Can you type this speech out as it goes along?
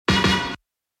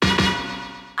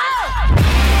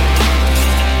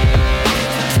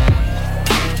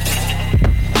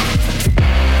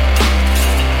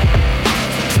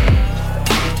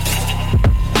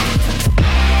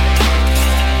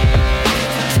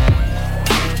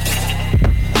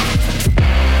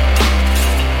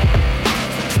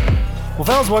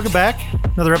fellas, welcome back.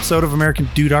 Another episode of American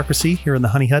Dudocracy here in the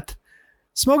Honey Hut.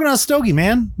 Smoking on a stogie,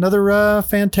 man. Another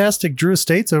fantastic Drew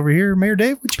Estates over here. Mayor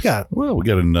Dave, what you got? Well, we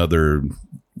got another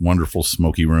wonderful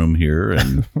smoky room here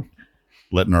and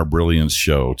letting our brilliance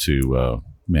show to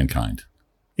mankind.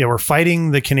 Yeah, we're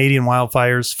fighting the Canadian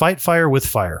wildfires. Fight fire with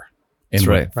fire. And, That's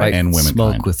right. Fight and womenkind.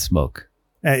 Smoke with smoke.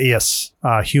 Yes,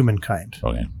 humankind.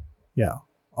 Okay. Yeah,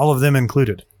 all of them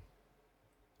included.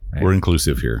 Right. We're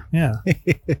inclusive here. Yeah.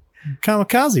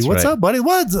 Kamikaze, That's what's right. up, buddy?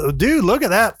 Dude, look at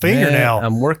that fingernail. Man,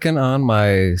 I'm working on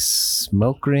my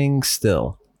smoke ring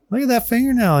still. Look at that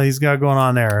fingernail he's got going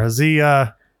on there. Is he,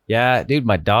 Yeah, dude,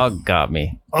 my dog got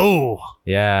me. oh,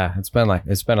 Yeah, it's been a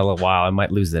little while. I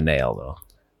might lose the nail though.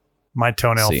 my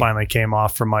toenail See. finally came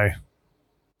off from my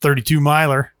 32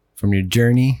 miler. From your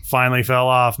journey. Finally fell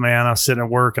off, man. I was sitting at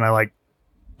work and I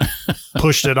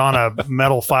pushed it on a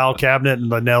metal file cabinet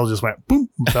and the nail just went boom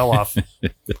and fell off. I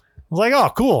was like,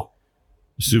 oh, cool.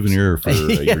 Souvenir for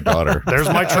your daughter. There's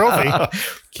my trophy.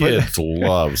 Kids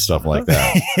love stuff like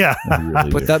that. Yeah. They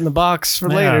really Put do. that in the box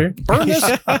for Yeah. later.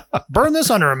 Burn this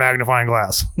under a magnifying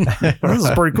glass. This is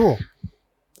pretty cool.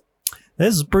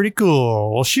 This is pretty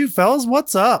cool. Well, shoot, fellas,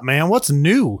 what's up, man? What's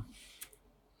new?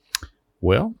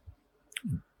 Well,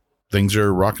 things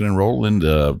are rocking and rolling.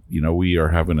 We are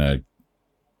having a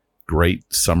great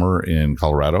summer in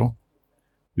Colorado.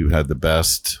 We've had the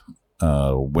best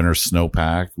winter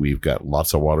snowpack. We've got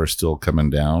lots of water still coming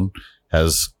down.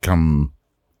 Has come,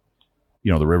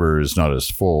 the river is not as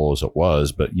full as it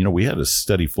was, but, we had a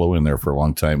steady flow in there for a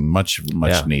long time. Much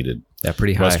Yeah. needed. Yeah,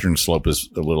 pretty high. Western slope is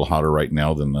a little hotter right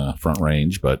now than the front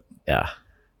range, but Yeah.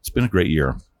 it's been a great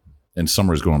year. And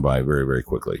summer is going by very, very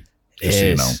quickly. Just so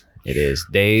you know. It is.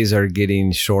 Days are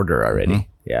getting shorter already. Mhm.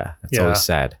 Yeah. It's Yeah. always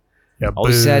sad. Yeah,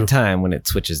 Always boo. sad time when it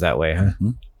switches that way, huh?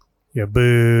 Yeah,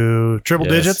 boo. Triple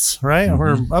Yes. digits, right? Mhm.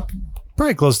 We're up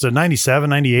probably close to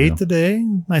 97, 98 Yeah. today.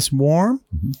 Nice and warm.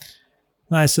 Mhm.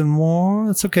 Nice and warm.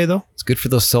 That's okay, though. It's good for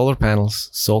those solar panels.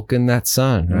 Soak in that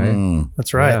sun, right? Mm.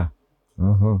 That's right.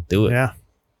 Yeah. Do it. Yeah.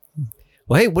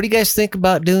 Well, hey, what do you guys think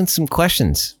about doing some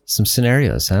questions, some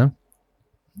scenarios, huh?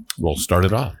 We'll start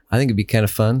it off. I think it'd be kind of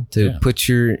fun to Yeah. put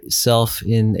yourself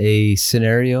in a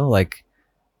scenario like,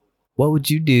 what would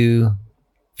you do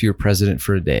if you were president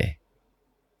for a day?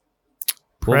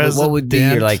 What would be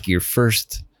your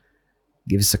first?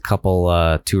 Give us a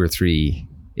couple, 2 or 3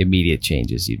 immediate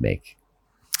changes you'd make.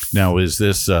 Now, is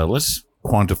this, let's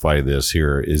quantify this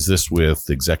here. Is this with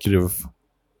executive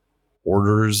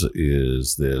orders?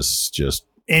 Is this just,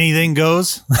 Anything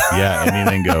goes.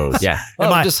 anything goes? Yeah,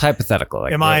 Am I- just hypothetical.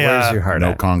 Like, am I, where's your heart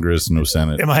No at? Congress, no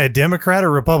Senate. Am I a Democrat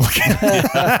or Republican?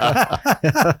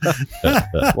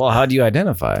 Well, how do you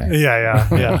identify? Yeah.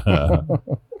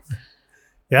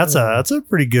 Yeah, that's a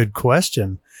pretty good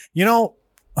question.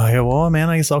 Well, man,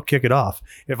 I guess I'll kick it off.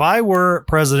 If I were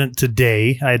president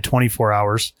today, I had 24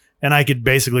 hours and I could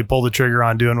basically pull the trigger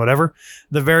on doing whatever.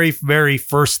 The very, very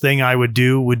first thing I would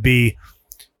do would be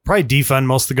probably defund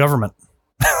most of the government.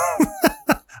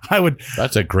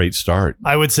 That's a great start.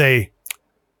 I would say,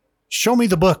 show me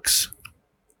the books.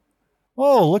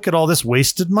 Oh, look at all this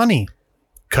wasted money.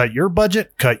 Cut your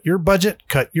budget, cut your budget,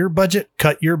 cut your budget,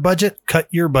 cut your budget, cut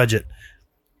your budget.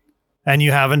 And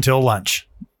you have until lunch.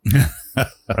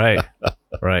 Right.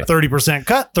 30%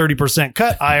 cut, 30%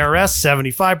 cut, IRS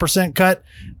 75% cut,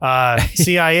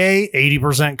 CIA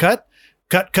 80% cut.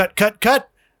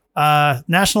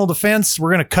 National Defense, we're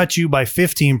going to cut you by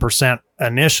 15%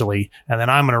 initially, and then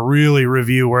I'm going to really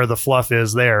review where the fluff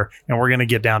is there, and we're going to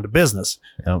get down to business.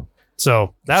 Yep.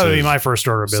 So that would be Says- my first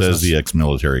order of business. Says the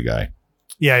ex-military guy.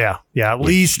 Yeah. At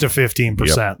least a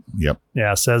 15%. Yep.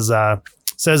 Yeah, says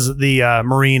the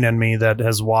Marine in me that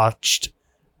has watched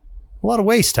a lot of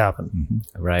waste happen.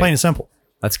 Right. Plain and simple.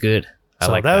 That's good. I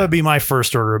So like that that. would be my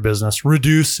first order of business.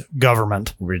 Reduce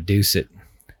government. Reduce it.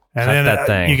 And Cut then that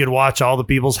thing. you could watch all the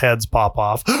people's heads pop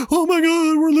off. Oh my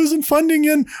God, we're losing funding.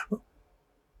 And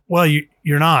well,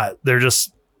 you're not.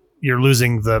 You're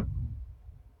losing the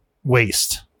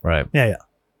waste. Right. Yeah.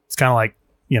 It's kind of like,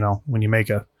 when you make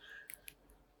a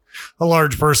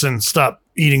large person stop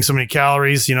eating so many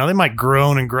calories, they might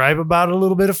groan and gripe about it a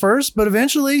little bit at first, but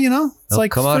eventually, it's They'll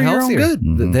like come for out your own healthier. good.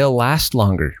 Mhm. They'll last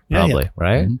longer, Yeah, probably,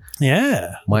 right? Mhm.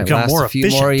 Yeah. Might Become last more a few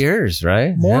efficient. more years,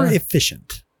 right? More Yeah.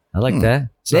 efficient. I like that.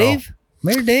 So- Dave?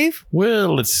 Mayor Dave?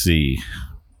 Well, let's see.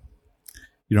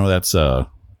 That's a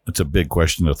big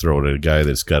question to throw at a guy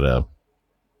that's got a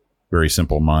very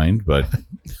simple mind, but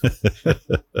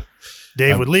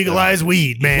Dave would legalize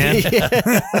weed, man.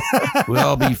 we'll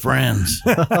all be friends.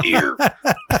 Here.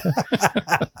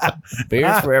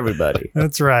 Beer for everybody.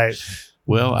 That's right.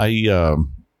 Well, I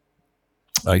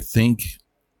think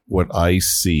what I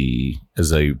see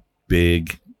as a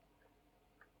big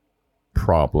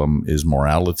problem is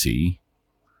morality.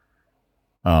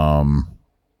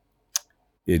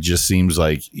 It just seems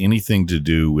like anything to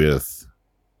do with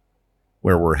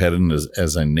where we're heading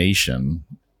as a nation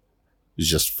is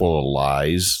just full of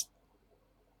lies,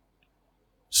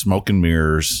 smoke and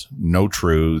mirrors, no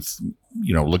truth.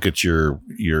 You know, look at your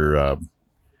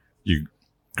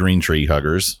green tree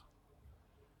huggers.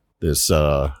 This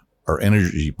our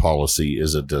energy policy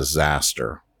is a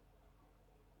disaster.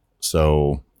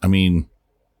 So, I mean,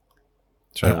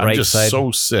 I'm just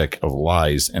so sick of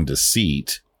lies and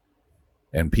deceit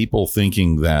and people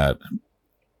thinking that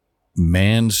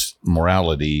man's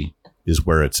morality is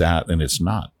where it's at, and it's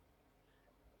not.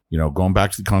 You know, going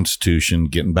back to the Constitution,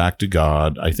 getting back to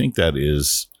God, I think that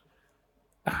is,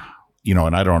 you know,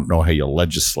 and I don't know how you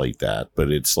legislate that,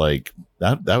 but it's like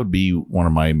that would be one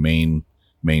of my main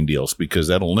deals, because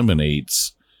that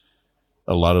eliminates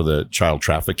a lot of the child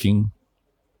trafficking.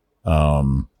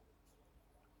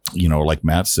 You know, like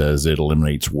Matt says, it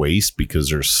eliminates waste because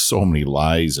there's so many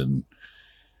lies and,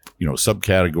 you know,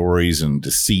 subcategories and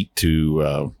deceit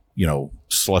to, you know,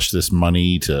 slush this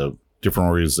money to different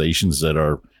organizations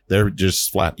they're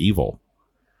just flat evil.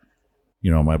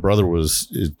 You know, my brother is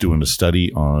doing a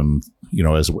study on, you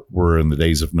know, as we're in the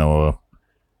days of Noah,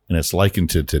 and it's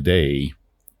likened to today,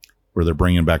 where they're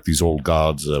bringing back these old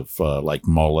gods of like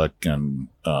Moloch and,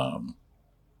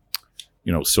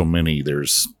 you know, so many.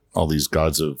 There's all these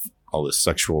gods of all this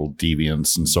sexual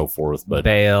deviance and so forth. But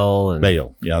Baal.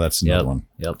 Yeah, that's another one.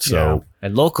 Yep. So, yeah.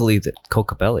 And locally, the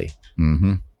Kokabelly.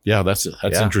 Mm-hmm. Yeah, that's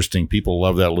interesting. People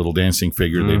love that little dancing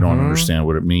figure. They don't understand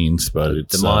what it means, but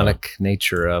it's demonic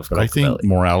nature of But Kokabelly. I think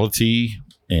morality,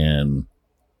 and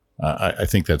I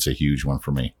think that's a huge one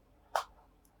for me.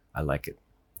 I like it.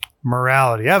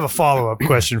 Morality. I have a follow-up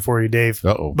question for you, Dave.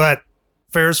 Uh-oh. But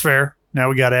fair is fair. Now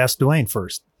we got to ask Dwayne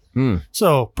first.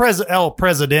 So, El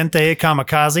Presidente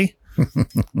Kamikaze.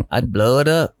 I'd blow it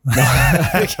up.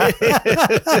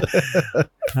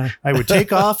 I would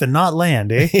take off and not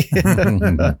land, eh?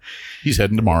 He's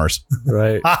heading to Mars.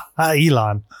 Right.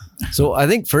 Elon. So I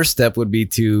think first step would be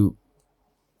to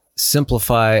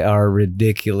simplify our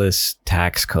ridiculous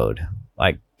tax code.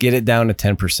 Like get it down to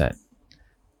 10%.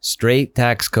 Straight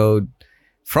tax code.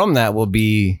 From that will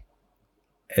be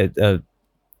a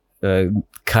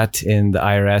cut in the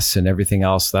IRS and everything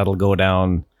else. That'll go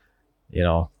down, you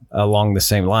know, along the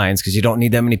same lines, because you don't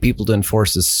need that many people to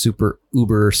enforce this super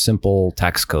uber simple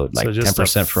tax code, like so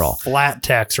 10% for all. Flat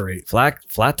tax rate.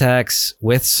 Flat tax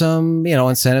with some, you know,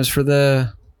 incentives for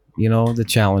the, you know, the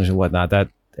challenge and whatnot. That,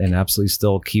 and absolutely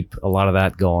still keep a lot of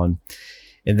that going.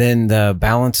 And then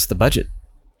balance the budget,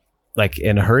 like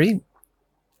in a hurry,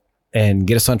 and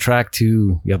get us on track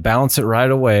to balance it right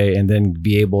away, and then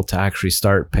be able to actually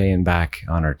start paying back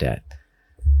on our debt.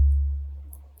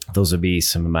 Those would be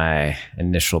some of my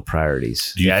initial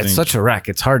priorities. Yeah, it's such a wreck.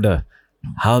 It's hard to,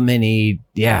 how many,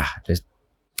 it's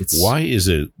why is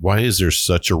there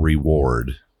such a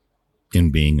reward in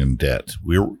being in debt?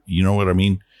 You know what I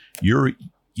mean? Your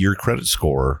credit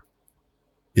score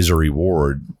is a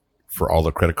reward for all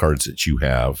the credit cards that you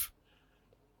have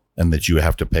and that you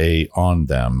have to pay on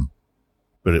them.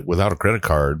 But without a credit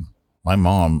card, my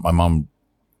mom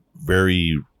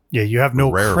very you have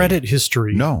no rarely, credit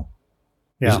history. No.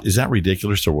 Yeah. Is that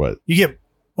ridiculous or what? It's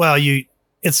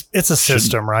a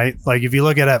system, right? Like if you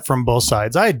look at it from both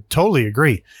sides, I totally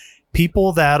agree.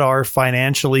 People that are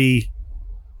financially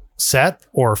set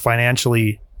or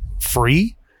financially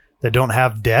free, that don't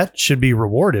have debt, should be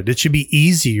rewarded. It should be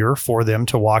easier for them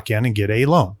to walk in and get a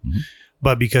loan. Mm-hmm.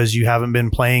 But because you haven't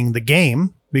been playing the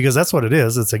game, because that's what it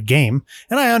is, it's a game.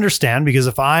 And I understand, because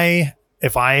if I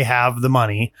have the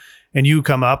money and you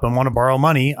come up and want to borrow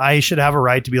money, I should have a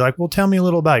right to be like, well, tell me a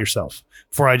little about yourself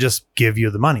before I just give you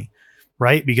the money,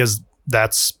 right? Because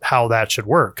that's how that should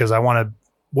work. Because I want to,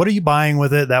 what are you buying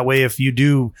with it? That way, if you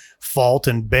do fault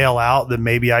and bail out, then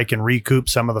maybe I can recoup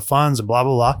some of the funds and blah,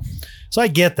 blah, blah. So I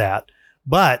get that.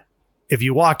 But if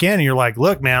you walk in and you're like,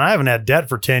 look, man, I haven't had debt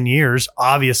for 10 years.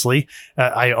 Obviously,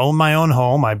 I own my own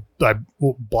home. I blah,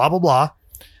 blah, blah.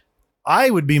 I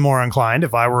would be more inclined,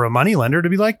 if I were a money lender, to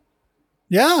be like,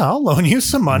 yeah, I'll loan you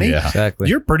some money. Yeah. Exactly.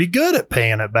 You're pretty good at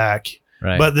paying it back.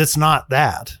 Right. But it's not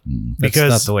that. Because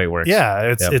that's not the way it works.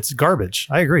 Yeah, it's garbage.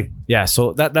 I agree. Yeah,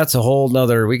 so that's a whole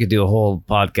nother, we could do a whole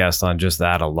podcast on just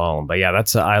that alone. But yeah,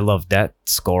 that's I love debt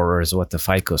score is what the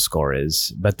FICO score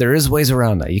is. But there is ways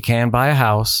around that. You can buy a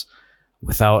house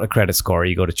without a credit score.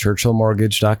 You go to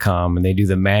churchillmortgage.com and they do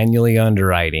the manually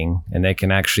underwriting, and they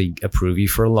can actually approve you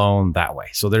for a loan that way.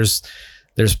 So there's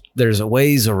there's a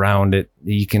ways around it.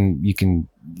 You can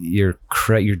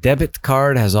your debit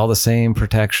card has all the same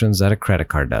protections that a credit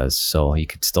card does. So you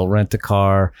could still rent a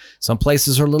car. Some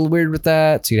places are a little weird with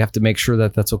that, so you have to make sure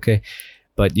that that's okay.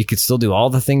 But you could still do all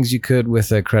the things you could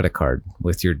with a credit card,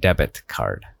 with your debit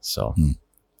card. So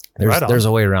there's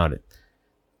a way around it.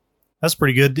 That's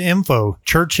pretty good info.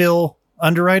 Churchill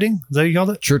Underwriting, is that what you called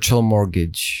it? Churchill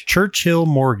Mortgage.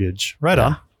 Right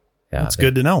on. Yeah, that's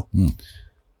good to know.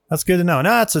 That's good to know.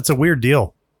 No, it's a weird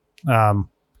deal.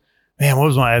 Man, what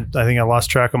was I think I lost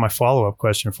track of my follow-up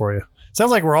question for you. Sounds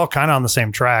like we're all kind of on the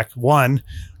same track. 1,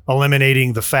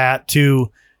 eliminating the fat. 2,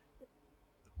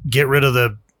 get rid of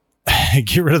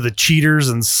the cheaters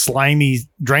and slimy,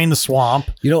 drain the swamp,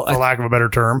 for lack of a better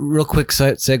term. Real quick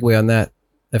segue on that.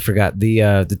 I forgot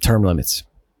the term limits,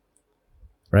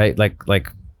 right?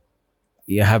 Like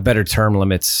you have better term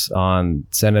limits on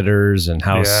senators and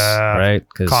House, right?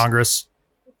 Because Congress.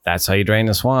 That's how you drain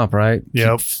the swamp, right?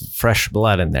 Yep. Keep fresh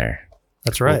blood in there.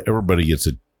 That's right. Well, everybody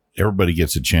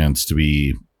gets a chance to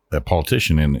be a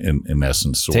politician in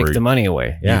essence. Take the money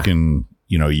away. Yeah. You can,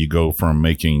 you go from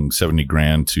making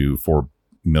 $70,000 to $4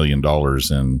 million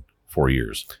in 4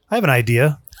 years. I have an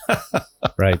idea.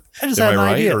 Right. I just had an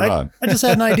idea. I just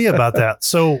had an idea about that.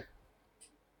 So,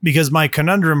 because my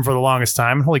conundrum for the longest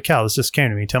time, holy cow, this just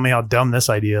came to me. Tell me how dumb this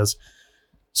idea is.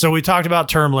 So we talked about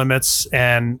term limits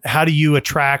and how do you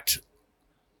attract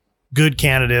good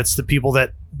candidates, the people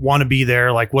that want to be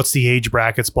there, like what's the age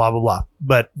brackets, blah, blah, blah.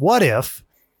 But what if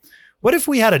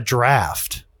we had a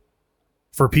draft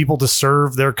for people to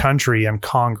serve their country in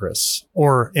Congress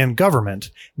or in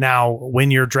government? Now, when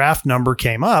your draft number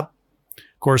came up,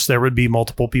 of course, there would be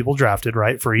multiple people drafted,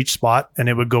 right, for each spot, and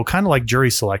it would go kind of like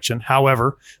jury selection.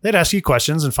 However, they'd ask you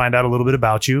questions and find out a little bit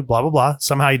about you, blah, blah, blah.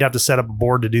 Somehow you'd have to set up a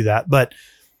board to do that. But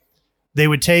they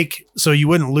would so you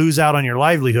wouldn't lose out on your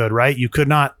livelihood, right? You could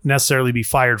not necessarily be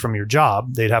fired from your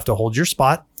job. They'd have to hold your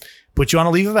spot, put you on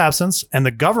a leave of absence, and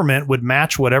the government would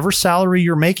match whatever salary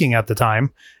you're making at the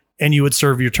time, and you would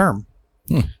serve your term.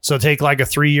 So take like a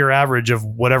 3-year average of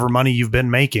whatever money you've been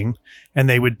making, and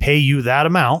they would pay you that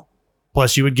amount.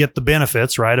 Plus, you would get the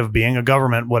benefits, right, of being a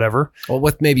government, whatever. Well,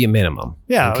 with maybe a minimum.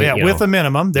 Yeah, with a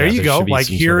minimum. There you go. Like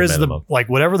here is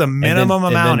whatever the minimum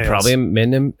amount is. Probably a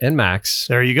minimum and max.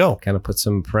 There you go. Kind of put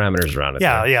some parameters around it.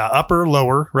 Yeah, upper,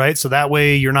 lower, right? So that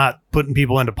way you're not putting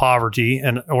people into poverty,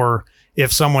 or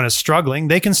if someone is struggling,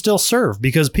 they can still serve,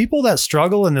 because people that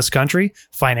struggle in this country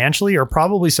financially are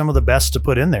probably some of the best to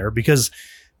put in there, because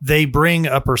they bring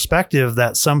a perspective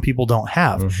that some people don't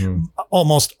have.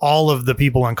 Almost all of the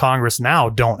people in Congress now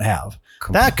don't have.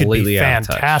 That could be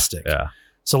fantastic. Yeah.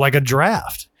 So like a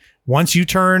draft, once you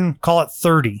turn, call it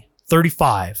 30,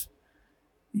 35,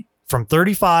 from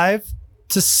 35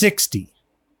 to 60,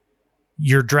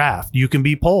 your draft, you can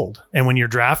be polled. And when you're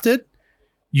drafted,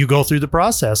 you go through the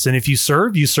process. And if you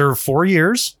serve 4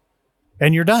 years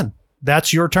and you're done.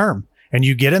 That's your term. And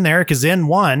you get in there because in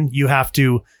 1, you have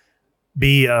to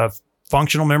be a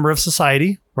functional member of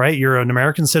society, right? You're an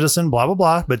American citizen, blah, blah,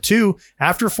 blah. But 2,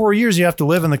 after 4 years, you have to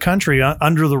live in the country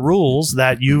under the rules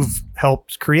that you've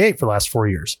helped create for the last 4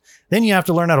 years. Then you have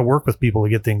to learn how to work with people to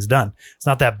get things done. It's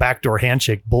not that backdoor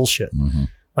handshake bullshit.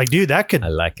 Like, dude, that could, I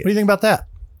like it. What do you think about that?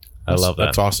 I love that.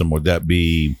 That's awesome. Would that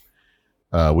be,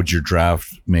 would your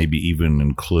draft maybe even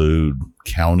include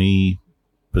county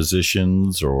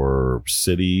positions or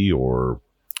city or?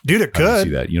 Dude, it could.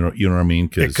 See that. You know what I mean?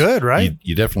 It could, right?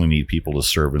 You definitely need people to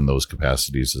serve in those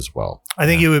capacities as well. I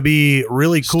think it would be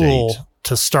really cool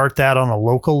to start that on a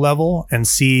local level and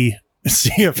see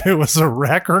if it was a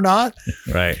wreck or not.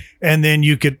 Right. And then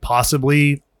you could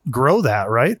possibly grow that,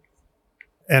 right?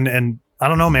 And I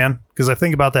don't know, man, because I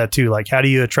think about that too. Like, how do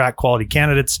you attract quality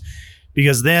candidates?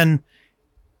 Because then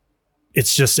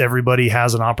it's just everybody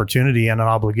has an opportunity and an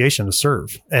obligation to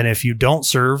serve. And if you don't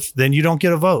serve, then you don't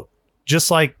get a vote.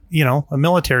 Just like, a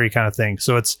military kind of thing.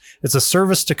 So it's a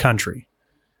service to country,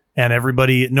 and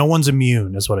no one's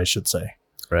immune is what I should say.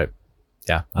 Right.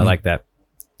 Yeah. I like that.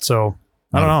 So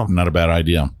I don't know. Not a bad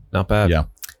idea. Not bad. Yeah.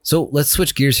 So let's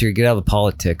switch gears here. Get out of the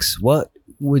politics. What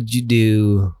would you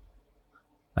do?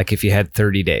 Like if you had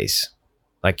 30 days,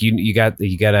 like you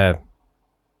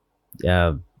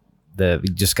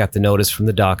just got the notice from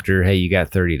the doctor. Hey, you got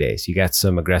 30 days. You got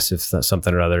some aggressive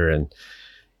something or other. And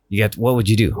what would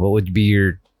you do? What would be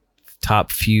your top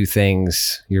few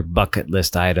things, your bucket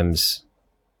list items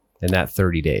in that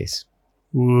 30 days?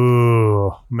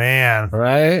 Ooh, man.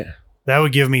 Right? That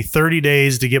would give me 30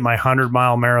 days to get my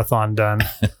 100-mile marathon done.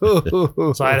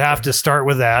 So I'd have to start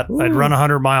with that. I'd run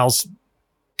 100 miles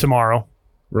tomorrow.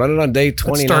 Run it on day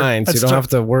 29, so you don't have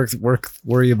to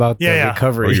worry about the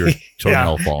recovery. Or your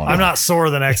toenail falling I'm off. not sore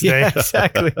the next day.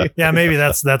 Exactly. Yeah, maybe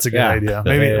that's a good idea.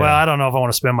 Maybe. Well, I don't know if I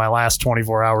want to spend my last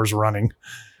 24 hours running.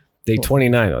 Day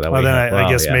 29, though. That well, then I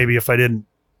guess maybe if I didn't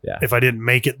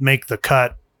make the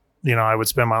cut, I would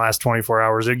spend my last 24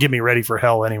 hours. It'd get me ready for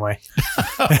hell anyway.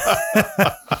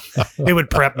 It would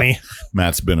prep me.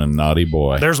 Matt's been a naughty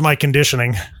boy. There's my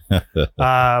conditioning.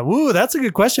 That's a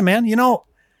good question, man.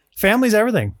 Family's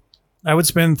everything. I would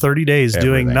spend 30 days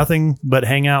doing nothing but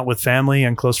hang out with family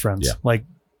and close friends. Yeah. Like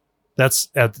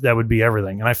that would be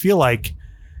everything. And I feel like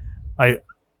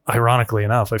ironically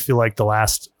enough, I feel like the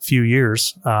last few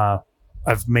years,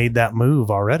 I've made that move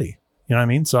already. You know what I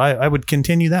mean? So I would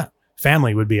continue that.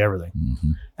 Family would be everything.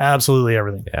 Mm-hmm. Absolutely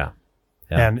everything. Yeah.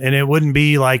 And it wouldn't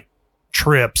be like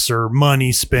trips or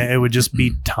money spent. It would just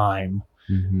be time,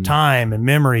 time and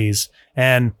memories.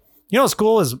 And what's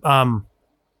cool is,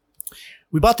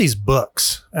 we bought these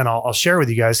books, and I'll share with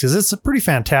you guys because it's pretty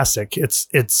fantastic.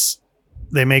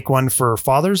 They make one for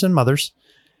fathers and mothers,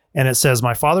 and it says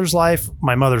my father's life,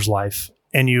 my mother's life.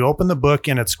 And you open the book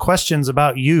and it's questions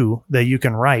about you that you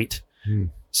can write.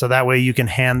 So that way you can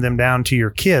hand them down to your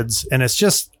kids, and it's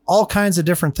just all kinds of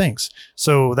different things.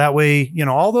 So that way,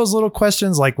 all those little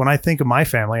questions, like when I think of my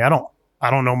family, I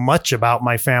don't know much about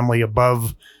my family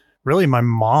above really my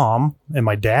mom and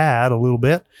my dad a little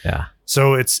bit. Yeah.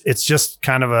 So it's just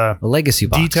kind of a legacy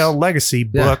box. Detailed legacy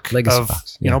book of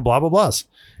box. blah blah blahs.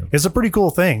 It's a pretty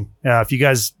cool thing. If you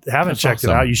guys haven't checked it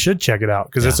out, you should check it out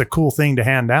because it's a cool thing to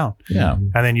hand down. Yeah,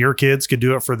 and then your kids could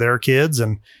do it for their kids,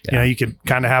 and you could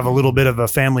kind of have a little bit of a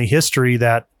family history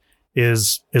that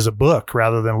is a book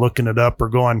rather than looking it up or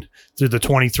going through the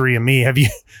 23andMe. Have you?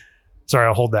 Sorry,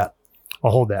 I'll hold that.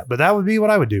 But that would be what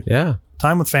I would do. Yeah,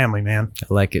 time with family, man.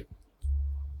 I like it.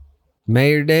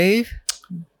 Mayor Dave.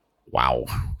 Wow.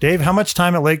 Dave, how much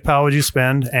time at Lake Powell would you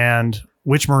spend, and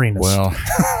which marinas? Well,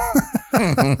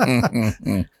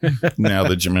 now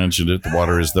that you mentioned it, the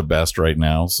water is the best right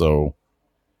now. So,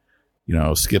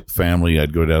 skip family.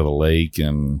 I'd go down to the lake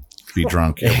and be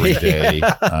drunk every day.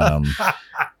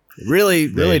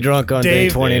 Really drunk on day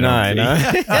 29.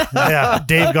 Huh? Yeah,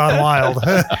 Dave gone wild.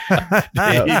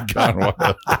 Dave gone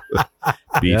wild.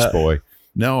 Beach boy.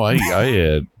 No,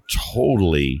 I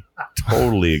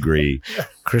totally agree.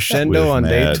 Crescendo on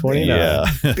day 29.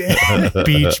 Yeah.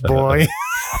 Beach boy.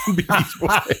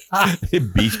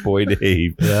 Beach boy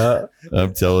Dave. Yeah.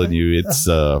 I'm telling you, it's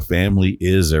family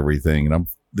is everything. And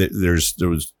there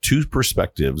was two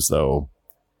perspectives though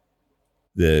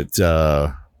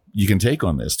that you can take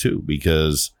on this too,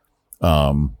 because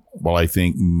while I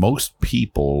think most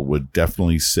people would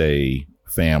definitely say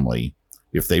family,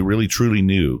 if they really truly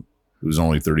knew it was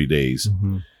only 30 days,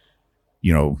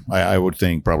 I would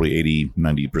think probably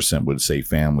 80-90% would say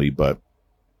family, but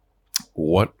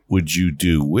what would you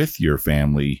do with your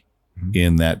family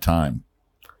in that time?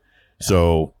 Yeah.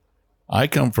 So I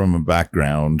come from a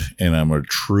background, and I'm a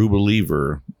true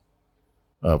believer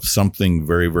of something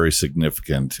very, very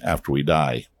significant after we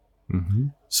die.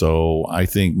 So I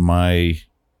think my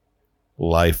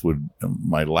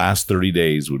last 30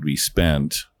 days would be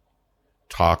spent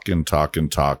talking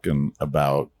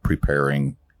about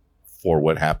preparing for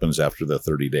what happens after the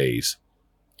 30 days.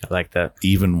 I like that.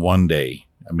 Even one day.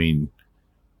 I mean,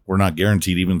 we're not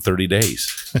guaranteed even 30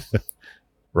 days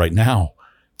right now.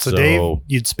 So Dave,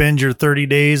 you'd spend your 30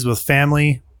 days with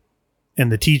family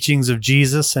and the teachings of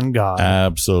Jesus and God.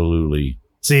 Absolutely.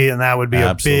 See, and that would be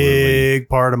a big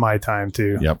part of my time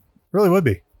too. Yep. Really would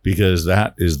be. Because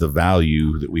that is the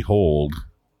value that we hold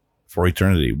for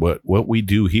eternity. What we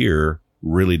do here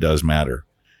really does matter.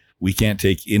 We can't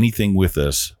take anything with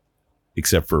us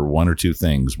except for one or two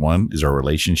things. One is our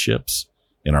relationships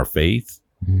and our faith,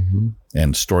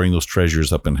 and storing those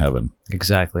treasures up in heaven.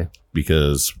 Exactly.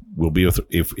 Because we'll be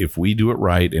if we do it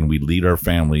right and we lead our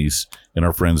families and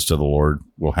our friends to the Lord,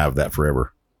 we'll have that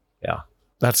forever. Yeah.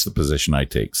 That's the position I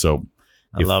take. So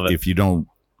I love it. If you don't,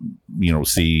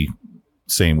 see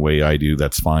same way I do,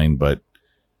 that's fine. But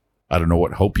I don't know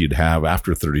what hope you'd have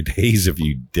after 30 days if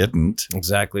you didn't.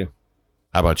 Exactly.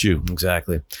 How about you?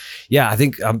 Exactly. Yeah, I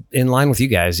think I'm in line with you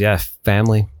guys. Yeah,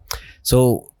 family.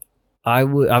 So I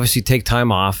would obviously take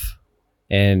time off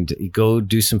and go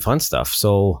do some fun stuff.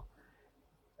 So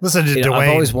listen to Dwayne. I've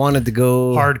always wanted to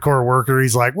go hardcore worker.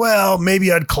 He's like, well,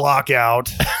 maybe I'd clock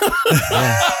out.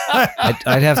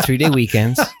 I'd have 3-day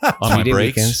weekends on my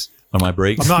breaks. on my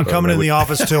breaks. I'm not coming in the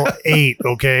office till 8.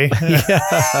 Okay.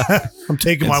 I'm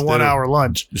taking my 1 hour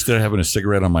lunch. Instead of having a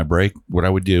cigarette on my break, what I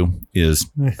would do is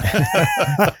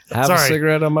Have a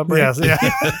cigarette on my break. Yes, yeah.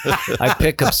 I'd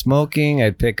pick up smoking.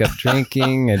 I'd pick up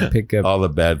drinking. I'd pick up all the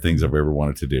bad things I've ever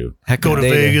wanted to do. Go to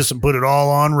Vegas and put it all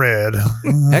on red.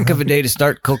 Heck of a day to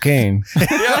start cocaine.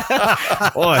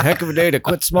 Boy, heck of a day to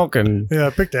quit smoking. Yeah, I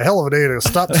picked a hell of a day to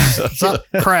stop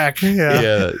crack.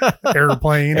 Yeah.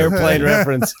 Airplane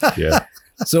reference. Yeah.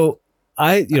 So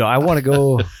I want to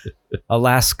go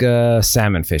Alaska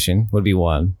salmon fishing would be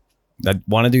one. I'd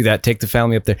want to do that. Take the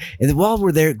family up there, and then while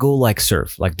we're there, go like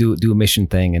surf, like do a mission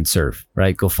thing and surf.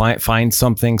 Right, go find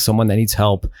someone that needs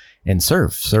help and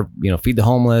surf. Feed the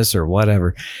homeless or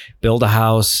whatever. Build a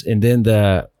house, and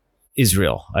then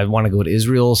Israel. I want to go to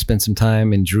Israel, spend some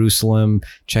time in Jerusalem,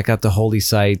 check out the holy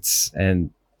sites,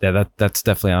 and that's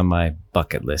definitely on my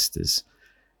bucket list is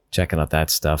checking out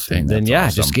that stuff. Dang, and then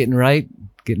awesome. just getting right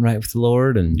with the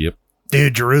Lord. And yep.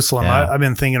 Dude, Jerusalem. Yeah. I've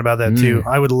been thinking about that too.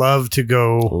 I would love to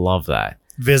go love that.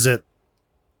 visit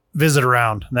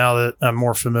around now that I'm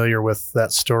more familiar with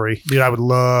that story. Dude, I would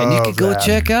love And you could go that.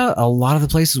 check out a lot of the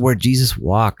places where Jesus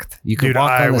walked. You could Dude,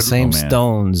 walk I on the would- same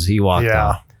stones he walked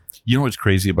on. You know what's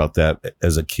crazy about that?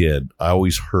 As a kid, I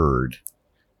always heard,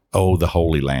 the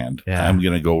Holy Land. Yeah. I'm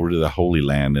going to go over to the Holy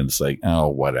Land. And it's like, oh,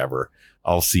 whatever.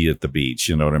 I'll see you at the beach.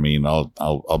 You know what I mean?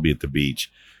 I'll be at the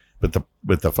beach. But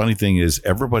the funny thing is,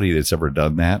 everybody that's ever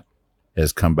done that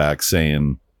has come back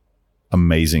saying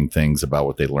amazing things about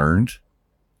what they learned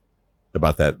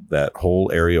about that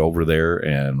whole area over there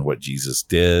and what Jesus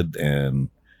did, and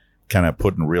kind of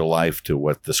put in real life to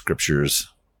what the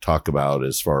scriptures talk about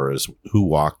as far as who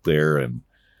walked there and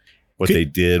what they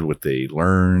did, what they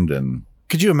learned. And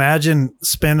Could you imagine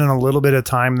spending a little bit of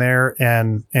time there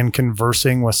and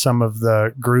conversing with some of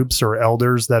the groups or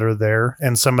elders that are there,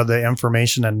 and some of the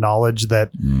information and knowledge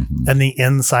that and the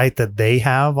insight that they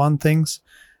have on things,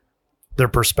 their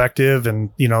perspective, and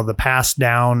the passed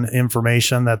down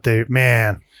information that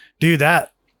dude,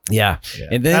 that Yeah.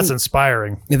 And then that's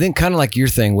inspiring. And then kind of like your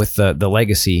thing with the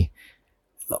legacy,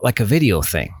 like a video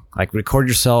thing, like record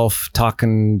yourself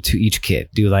talking to each kid,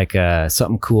 do like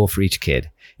something cool for each kid,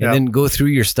 and then go through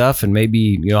your stuff. And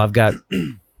maybe, I've got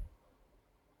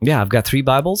 3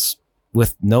 Bibles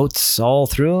with notes all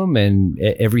through them, and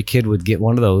every kid would get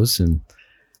one of those. And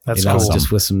That's cool.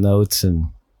 just with some notes. And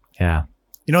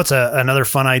It's another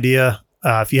fun idea.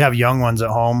 If you have young ones at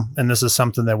home, and this is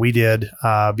something that we did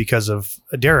because of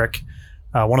Derek,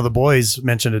 one of the boys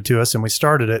mentioned it to us, and we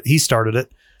started it. He started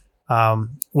it.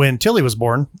 When Tilly was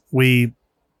born, we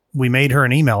made her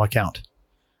an email account.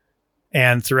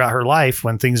 And throughout her life,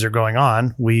 when things are going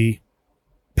on, we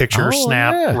picture,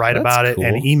 snap, write about it,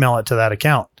 and email it to that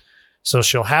account. So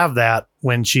she'll have that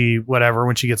when she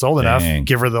gets old enough,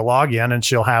 give her the login, and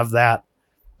she'll have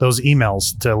those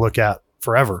emails to look at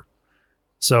forever.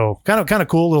 So kind of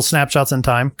cool little snapshots in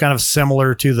time, kind of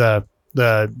similar to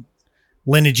the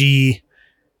lineage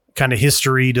kind of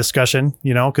history discussion,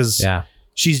 because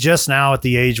she's just now at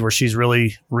the age where she's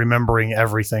really remembering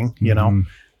everything,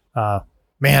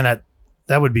 man,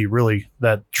 that would be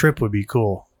that trip would be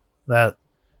cool. That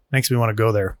makes me want to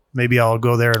go there. Maybe I'll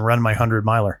go there and run my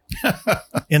 100-miler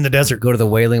in the desert. go to the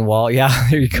Wailing Wall. Yeah,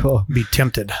 there you go. Be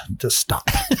tempted to stop.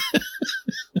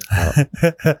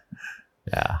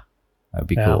 Yeah, that'd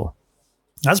be cool.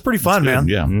 That's pretty fun, man.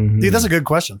 Yeah. Mhm. Dude, that's a good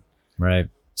question. Right.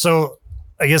 So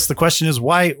I guess the question is,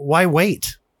 why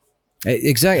wait?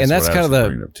 Exactly. And that's kind of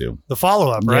The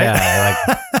follow-up, right? Yeah,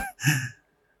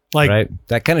 like right.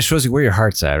 That kind of shows you where your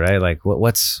heart's at, right? Like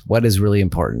what is really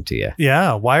important to you.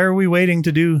 yeah, why are we waiting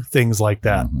to do things like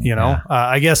that?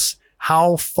 I guess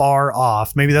how far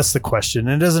off, maybe that's the question.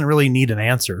 And it doesn't really need an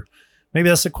answer. Maybe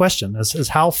that's the question is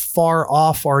how far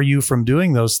off are you from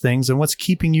doing those things, and what's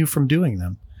keeping you from doing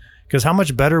them? Because how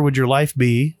much better would your life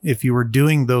be if you were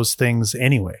doing those things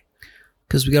anyway?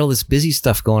 Because we got all this busy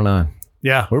stuff going on.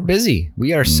 Yeah. We're busy.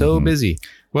 We are so busy.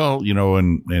 Well,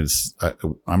 and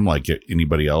I'm like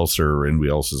anybody else, or anybody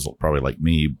else is probably like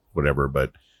me, whatever,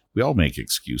 but we all make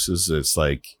excuses. It's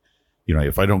like,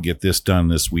 if I don't get this done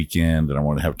this weekend, then I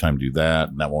won't have time to do that.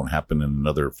 And that won't happen in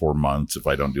another 4 months if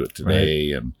I don't do it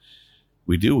today. Right. And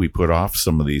we put off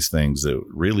some of these things that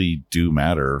really do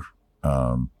matter,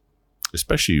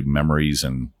 especially memories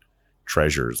and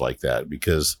treasures like that,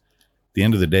 because at the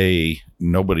end of the day,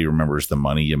 nobody remembers the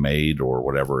money you made or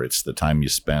whatever. It's the time you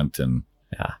spent and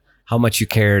how much you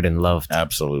cared and loved.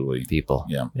 Absolutely. People.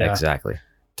 Yeah. Exactly.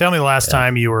 Tell me the last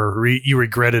time you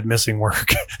regretted missing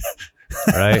work.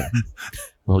 Right.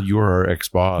 Well, you were our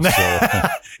ex-boss. So.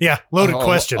 Yeah, loaded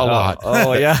question. A lot.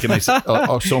 Oh, yeah. Can I say?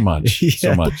 So much. So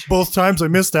Yeah. much. Both times I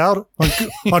missed out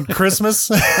on Christmas.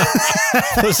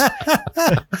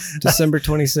 December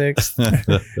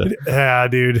 26th. Yeah,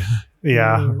 dude.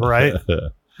 Yeah, right.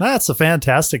 That's a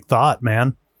fantastic thought,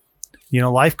 man.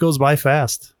 Life goes by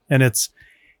fast, and it's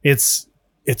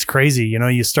crazy.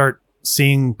 You start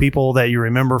seeing people that you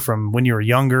remember from when you were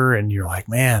younger, and you're like,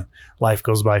 man, life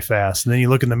goes by fast. And then you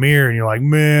look in the mirror and you're like,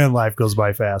 man, life goes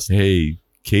by fast. Hey,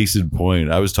 case in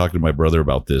point, I was talking to my brother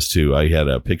about this too. I had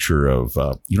a picture of,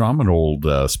 I'm an old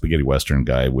spaghetti Western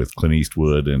guy with Clint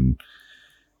Eastwood and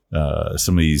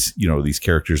some of these, these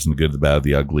characters in The Good, the Bad,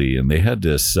 the Ugly. And they had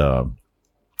this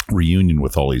reunion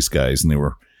with all these guys,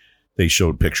 and they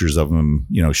showed pictures of them,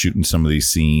 shooting some of these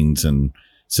scenes and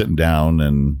sitting down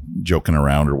and joking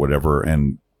around or whatever.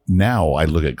 And now I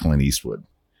look at Clint Eastwood,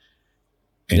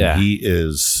 and he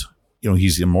is,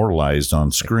 he's immortalized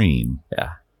on screen.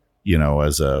 Yeah.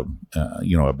 As a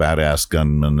badass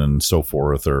gunman and so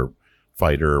forth, or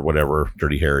fighter or whatever,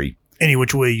 Dirty Harry. Any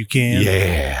which way you can.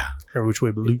 Yeah. Every which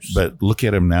way but loose. But look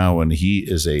at him now, and he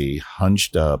is a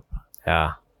hunched up,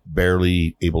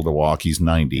 barely able to walk. He's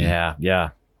 90. Yeah.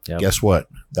 Yep. Guess what?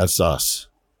 That's us.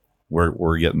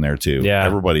 We're getting there too. Yeah.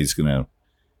 Everybody's going to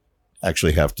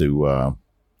actually have to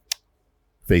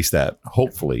face that,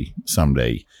 hopefully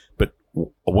someday. But I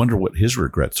wonder what his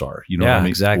regrets are. You know what I mean?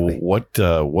 Exactly. What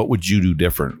would you do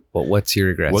different? But what's your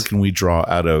regrets? What can we draw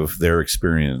out of their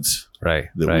experience that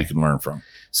we can learn from?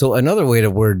 So another way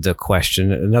to word the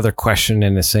question, another question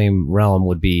in the same realm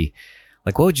would be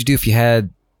like, what would you do if you had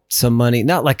some money,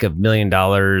 not like $1 million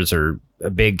or a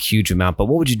big, huge amount, but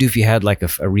what would you do if you had like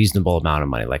a reasonable amount of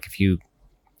money? Like if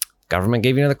government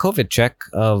gave you another COVID check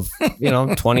of,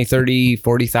 $20,000, $30,000,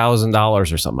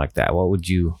 $40,000 or something like that. What would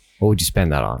you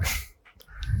spend that on?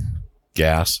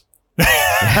 Gas,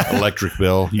 electric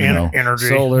bill, energy,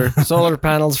 solar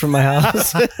panels from my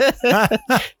house.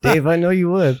 Dave, I know you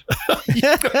would.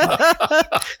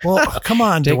 Well, come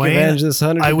on, take Dwayne. Advantage of this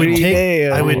 100 I would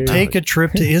day. take a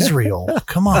trip to Israel.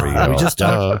 Come on, we just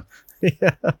talked.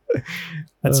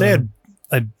 I'd say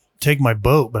I'd take my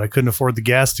boat, but I couldn't afford the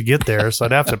gas to get there, so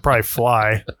I'd have to probably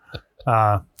fly.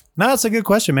 No, that's a good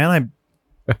question, man.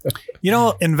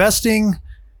 Investing,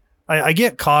 I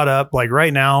get caught up, like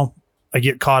right now, I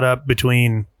get caught up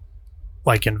between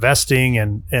like investing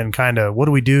and kind of what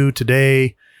do we do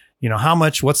today?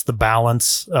 What's the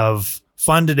balance of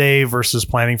fun today versus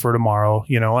planning for tomorrow?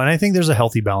 And I think there's a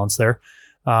healthy balance there.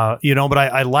 But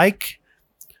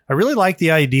I really like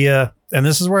the idea, and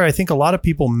this is where I think a lot of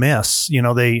people miss.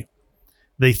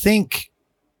 They think,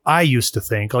 I used to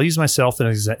think, I'll use myself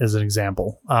as an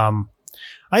example.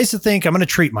 I used to think I'm going to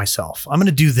treat myself. I'm going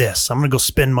to do this. I'm going to go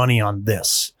spend money on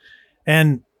this.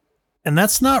 And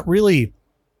that's not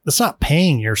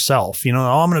paying yourself. I'm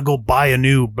going to go buy a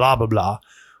new blah, blah, blah.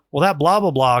 Well, that blah,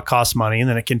 blah, blah costs money, and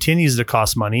then it continues to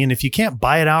cost money. And if you can't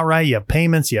buy it outright, you have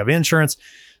payments, you have insurance.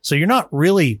 So you're not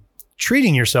really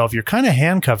treating yourself. You're kind of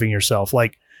handcuffing yourself.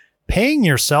 Like paying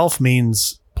yourself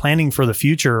means planning for the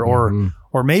future, or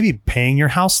maybe paying your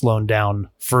house loan down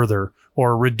further,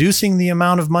 or reducing the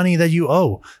amount of money that you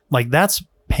owe. Like that's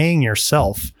paying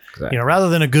yourself. Exactly. Rather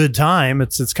than a good time,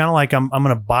 it's kind of like I'm going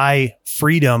to buy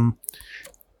freedom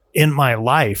in my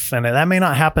life. And that may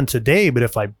not happen today, but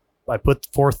if I put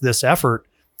forth this effort,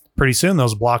 pretty soon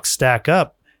those blocks stack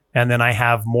up, and then I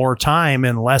have more time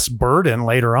and less burden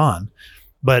later on.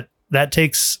 But that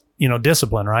takes,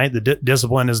 discipline, right? The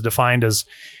discipline is defined as,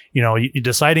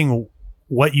 deciding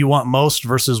what you want most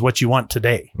versus what you want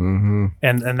today. Mm-hmm.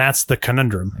 And that's the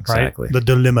conundrum, exactly. Right? The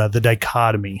dilemma, the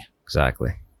dichotomy.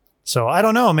 Exactly. So I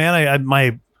don't know, man. I'd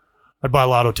buy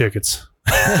lotto tickets.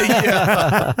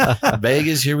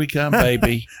 Vegas, here we come,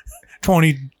 baby.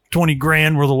 20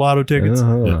 grand worth of lotto tickets.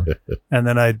 Uh-huh. And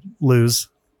then I'd lose.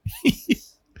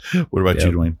 What about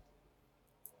you, Dwayne?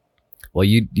 Well,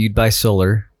 you'd buy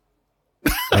solar.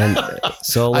 And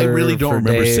solar. I really don't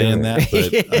remember saying that,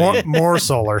 but more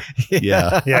solar.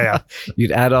 Yeah.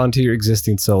 You'd add on to your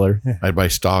existing solar. I'd buy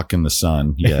stock in the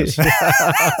sun. Yes.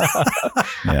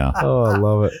 Yeah. Oh, I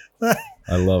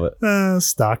love it.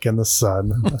 Stock in the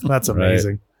sun. That's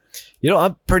amazing. Right.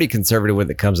 I'm pretty conservative when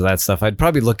it comes to that stuff. I'd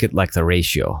probably look at like the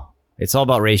ratio. It's all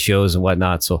about ratios and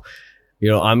whatnot. So,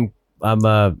 I'm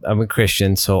a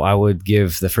Christian, so I would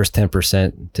give the first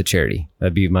 10% to charity.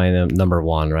 That'd be my number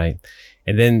one, right?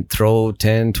 And then throw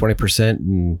 10, 20%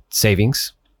 in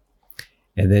savings.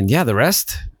 And then, the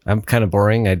rest, I'm kind of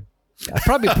boring. I'd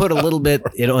probably put a little bit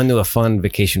into a fund,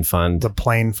 vacation fund. The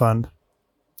plane fund.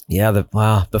 Yeah.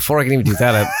 Before I can even do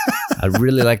that, I'd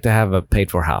really like to have a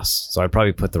paid for house. So I'd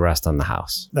probably put the rest on the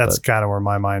house. That's kind of where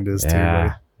my mind is too.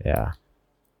 Right? Yeah.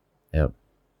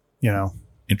 you know,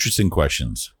 Interesting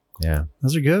questions. Yeah.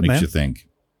 those are good, Makes man. you think.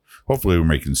 Hopefully, we're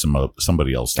making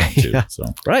somebody else think too. Yeah. So,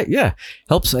 Right. Yeah.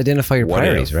 Helps identify your what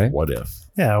priorities, if? right? What if?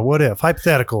 Yeah. What if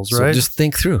hypotheticals, So right? just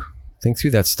think through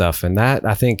that stuff. And that,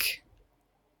 I think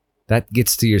that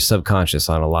gets to your subconscious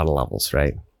on a lot of levels,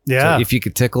 right? yeah. So if you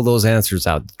could tickle those answers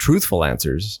out, truthful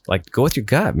answers, like go with your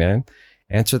gut, man.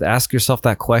 Ask yourself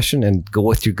that question and go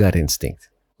with your gut instinct.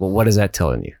 Well, what is that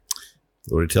telling you?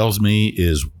 What it tells me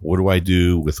is, what do I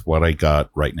do with what I got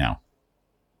right now?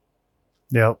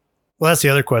 Yep. Well, that's the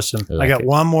other question. I like I got it.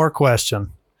 one more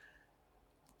question.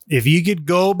 If you could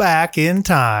go back in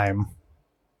time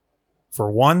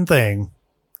for one thing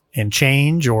and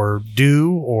change or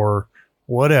do or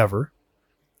whatever,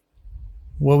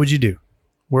 what would you do?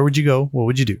 Where would you go? What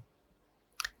would you do?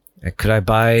 Could I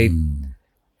buy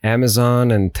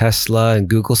Amazon and Tesla and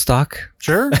Google stock?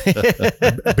 Sure.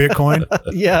 Bitcoin.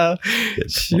 Yeah.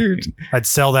 Shoot. I'd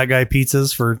sell that guy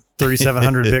pizzas for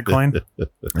 3,700 Bitcoin.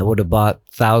 I would have bought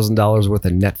 $1,000 worth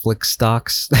of Netflix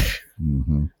stocks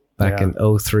Mm-hmm. back Yeah.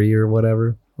 in 03 or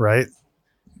whatever. Right.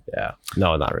 Yeah.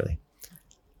 No, not really.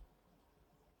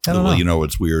 I don't know. Well, you know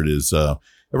what's weird is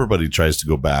everybody tries to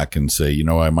go back and say,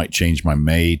 I might change my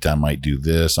mate, I might do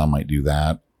this, I might do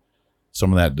that.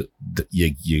 Some of that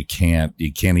you can't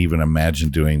even imagine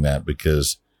doing that,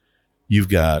 because you've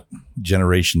got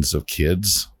generations of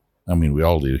kids. I mean, we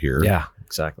all do here. Yeah,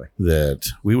 exactly. That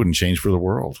we wouldn't change for the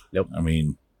world. Nope. I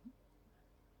mean,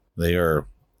 they are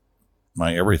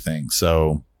my everything.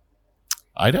 So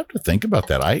I'd have to think about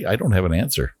that. I don't have an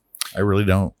answer. I really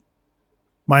don't.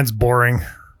 Mine's boring.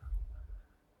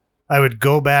 I would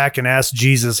go back and ask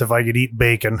Jesus if I could eat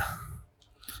bacon.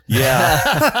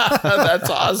 Yeah, that's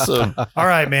awesome. All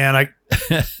right, man. I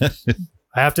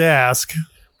have to ask,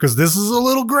 because this is a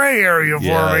little gray area for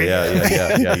me.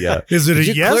 Yeah. Is it a Could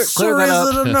you yes clear or that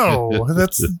is up? it a no?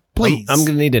 That's please. I'm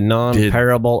going to need a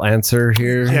non-parable answer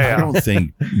here. Yeah. I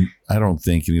don't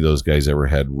think any of those guys ever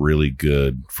had really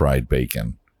good fried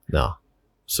bacon. No.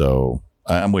 So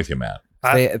I'm with you, Matt.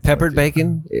 Peppered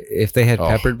bacon? If they had Oh.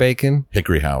 peppered bacon?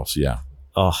 Hickory House, yeah.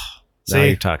 Oh, now See?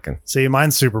 you're talking. See,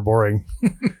 mine's super boring.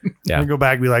 Yeah. I go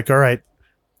back and be like, all right,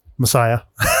 Messiah,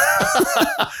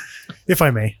 if I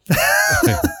may.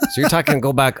 So you're talking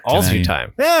go back all Can your I-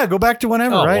 time. Yeah, go back to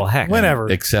whenever, Oh, right? well, heck. Whenever.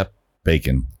 Except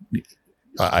bacon.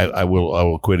 I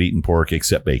will quit eating pork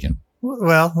except bacon.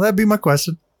 Well, that'd be my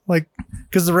question. Like,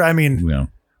 because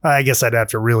I guess I'd have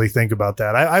to really think about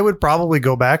that. I would probably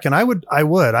go back, and I would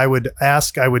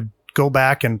go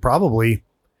back and probably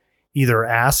either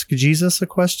ask Jesus a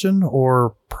question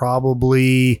or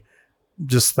probably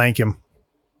just thank him.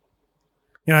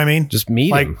 You know what I mean? Just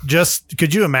meet Like, him.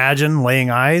 could you imagine laying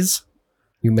eyes?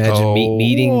 You imagine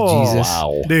meeting whoa. Jesus.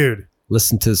 Wow. Dude,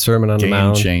 Listen to the Sermon on the Game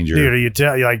Mount. changer. are you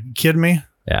like kidding me?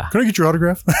 Yeah. Can I get your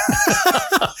autograph?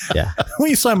 Yeah. Will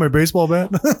you sign my baseball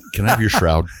bat? Can I have your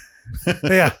shroud?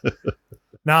 Yeah.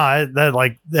 No,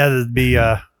 that'd be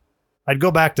I'd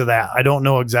go back to that. I don't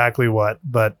know exactly what,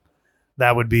 but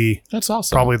that would be That's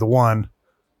awesome. probably the one.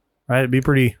 Right? It'd be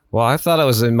pretty. Well, I thought it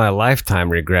was in my lifetime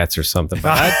regrets or something,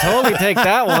 but I'd totally take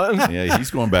that one. Yeah, he's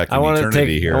going back I in want to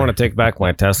eternity take. here. I want to take back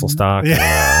my Tesla stock,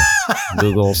 Yeah. and,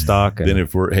 Google stock. And Then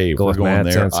if we're Go with going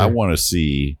Matt's there, answer. I want to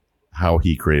see how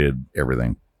he created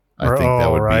everything. I think that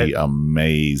Oh, would right. be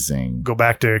amazing. Go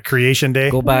back to creation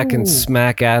day. go back and Ooh.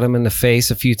 smack Adam in the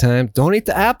face a few times. Don't eat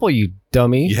the apple, you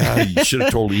dummy. Yeah, you should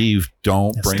have told Eve,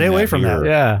 don't Yeah, bring stay away from that.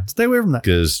 Yeah. Stay away from that.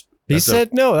 Because He said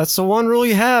no. That's the one rule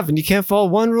you have, and you can't follow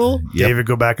one rule. David,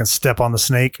 go back and step on the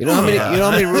snake. You know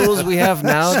how many rules we have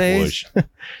nowadays?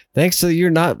 Thanks to you're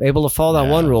not able to follow that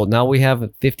Yeah. one rule. Now we have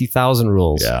 50,000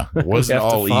 rules. Yeah, it wasn't have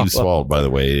to all follow. Eve's fault, by the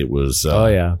way. It was Oh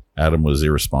yeah. Adam was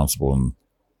irresponsible and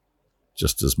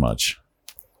just as much.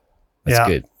 That's Yeah.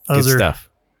 good. Those Good are stuff.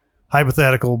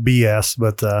 hypothetical BS,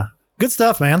 but good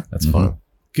stuff, man. That's Mhm. fun.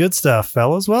 Good stuff,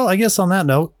 fellas. Well, I guess on that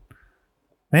note,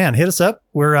 man, hit us up.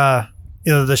 We're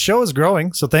the show is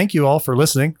growing, so thank you all for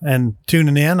listening and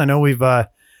tuning in. I know I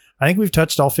think we've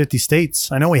touched all 50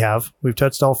 states. I know we have. We've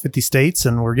touched all 50 states,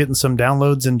 and we're getting some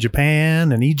downloads in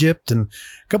Japan and Egypt and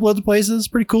a couple other places.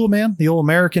 Pretty cool, man. The old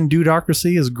American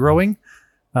dudocracy is growing.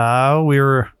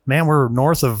 We're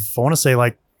north of, I want to say,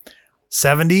 like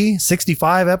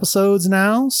 65 episodes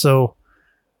now. So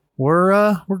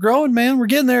we're growing, man. We're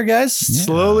getting there, guys. Yeah.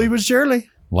 Slowly but surely.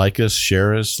 Like us,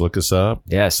 share us, look us up.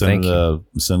 Yes, thank you.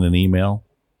 Send an email.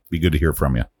 Be good to hear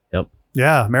from you.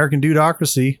 Yeah, American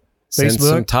Dudocracy. Send Facebook.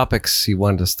 some topics you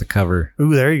want us to cover.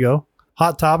 Ooh, there you go.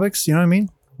 Hot topics. You know what I mean?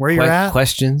 Where you're at.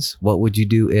 Questions. What would you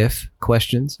do if?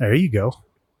 Questions. There you go.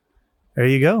 There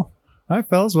you go. All right,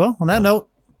 fellas. Well, on that note,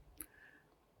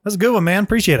 that's a good one, man.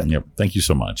 Appreciate it. Yep. Thank you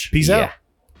so much. Peace out.